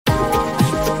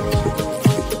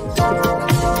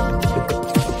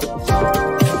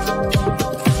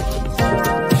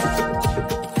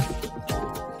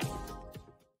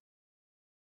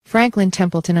Franklin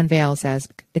Templeton unveils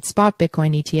EZBC, its spot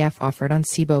Bitcoin ETF offered on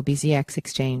Cboe BZX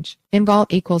Exchange. Invol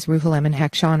equals Ruholamin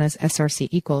Haqshanas SRC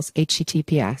equals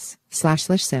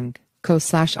https://simg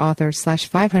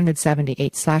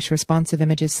co/authors/578/ responsive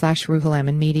images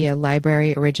 /Ruholamin media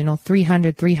library original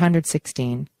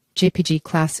 316 JPG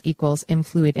class equals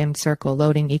imfluid img circle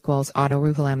loading equals auto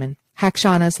Ruholamin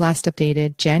Haqshanas last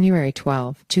updated January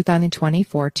 12,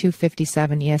 2024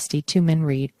 2:57 EST 2 min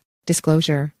read.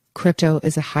 Disclosure: crypto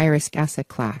is a high-risk asset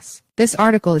class. This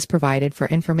article is provided for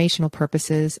informational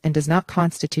purposes and does not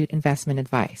constitute investment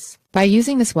advice. By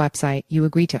using this website, you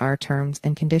agree to our terms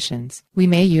and conditions. We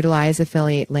may utilize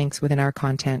affiliate links within our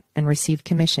content and receive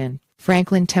commission.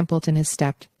 Franklin Templeton has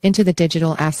stepped into the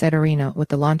digital asset arena with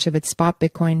the launch of its spot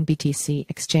Bitcoin BTC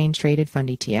exchange-traded fund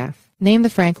ETF. Named the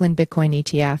Franklin Bitcoin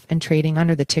ETF and trading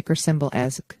under the ticker symbol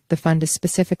EZBC, the fund is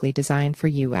specifically designed for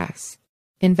U.S.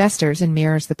 investors and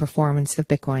mirrors the performance of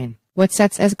Bitcoin. What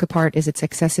sets EZBC apart is its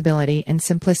accessibility and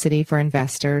simplicity for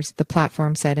investors, the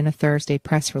platform said in a Thursday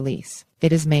press release.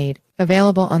 It is made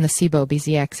available on the Cboe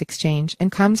BZX Exchange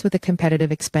and comes with a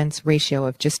competitive expense ratio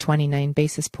of just 29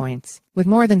 basis points. With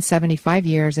more than 75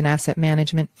 years in asset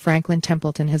management, Franklin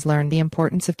Templeton has learned the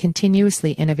importance of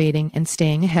continuously innovating and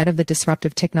staying ahead of the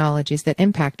disruptive technologies that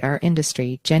impact our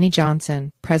industry, Jenny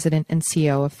Johnson, president and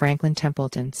CEO of Franklin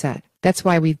Templeton, said. That's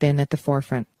why we've been at the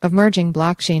forefront of merging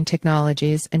blockchain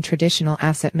technologies and traditional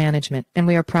asset management, and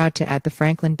we are proud to add the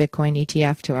Franklin Bitcoin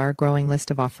ETF to our growing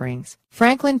list of offerings.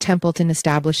 Franklin Templeton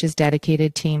establishes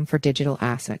dedicated team for digital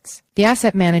assets. The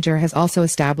asset manager has also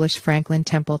established Franklin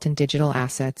Templeton Digital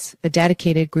Assets, a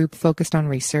dedicated group focused on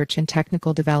research and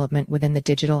technical development within the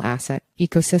digital asset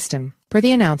ecosystem. Per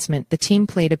the announcement, the team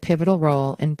played a pivotal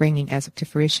role in bringing EZBC to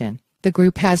fruition. The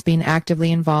group has been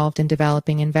actively involved in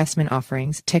developing investment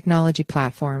offerings, technology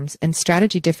platforms, and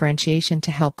strategy differentiation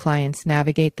to help clients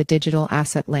navigate the digital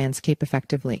asset landscape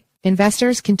effectively.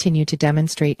 Investors continue to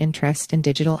demonstrate interest in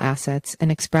digital assets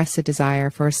and express a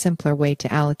desire for a simpler way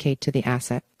to allocate to the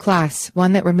asset class,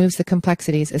 one that removes the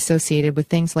complexities associated with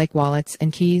things like wallets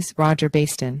and keys. Roger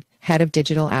Baston, head of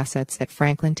digital assets at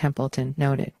Franklin Templeton,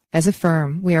 noted. As a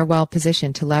firm, we are well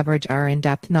positioned to leverage our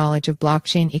in-depth knowledge of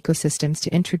blockchain ecosystems to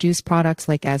introduce products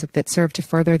like EZBC that serve to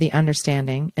further the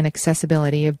understanding and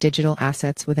accessibility of digital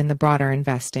assets within the broader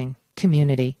investing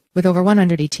community. With over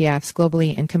 100 ETFs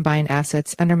globally and combined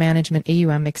assets under management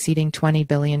AUM exceeding $20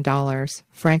 billion,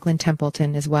 Franklin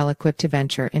Templeton is well equipped to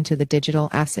venture into the digital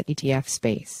asset ETF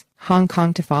space. Hong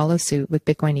Kong to follow suit with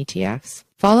Bitcoin ETFs.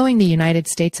 Following the United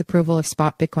States approval of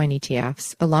spot Bitcoin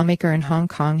ETFs, a lawmaker in Hong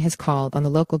Kong has called on the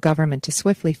local government to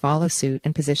swiftly follow suit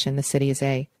and position the city as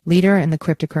a leader in the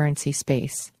cryptocurrency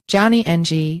space. Johnny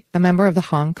Ng, a member of the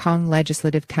Hong Kong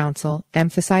Legislative Council,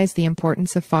 emphasized the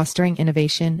importance of fostering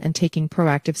innovation and taking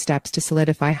proactive steps to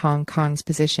solidify Hong Kong's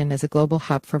position as a global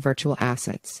hub for virtual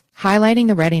assets. Highlighting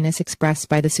the readiness expressed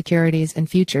by the Securities and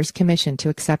Futures Commission to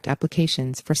accept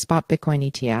applications for spot Bitcoin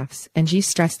ETFs, Ng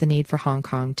stressed the need for Hong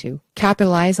Kong to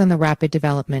capitalize on the rapid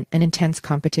development and intense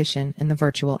competition in the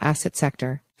virtual asset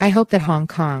sector. I hope that Hong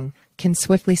Kong can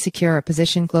swiftly secure a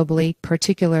position globally,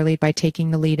 particularly by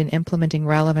taking the lead in implementing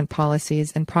relevant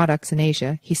policies and products in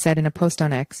Asia, he said in a post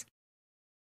on X.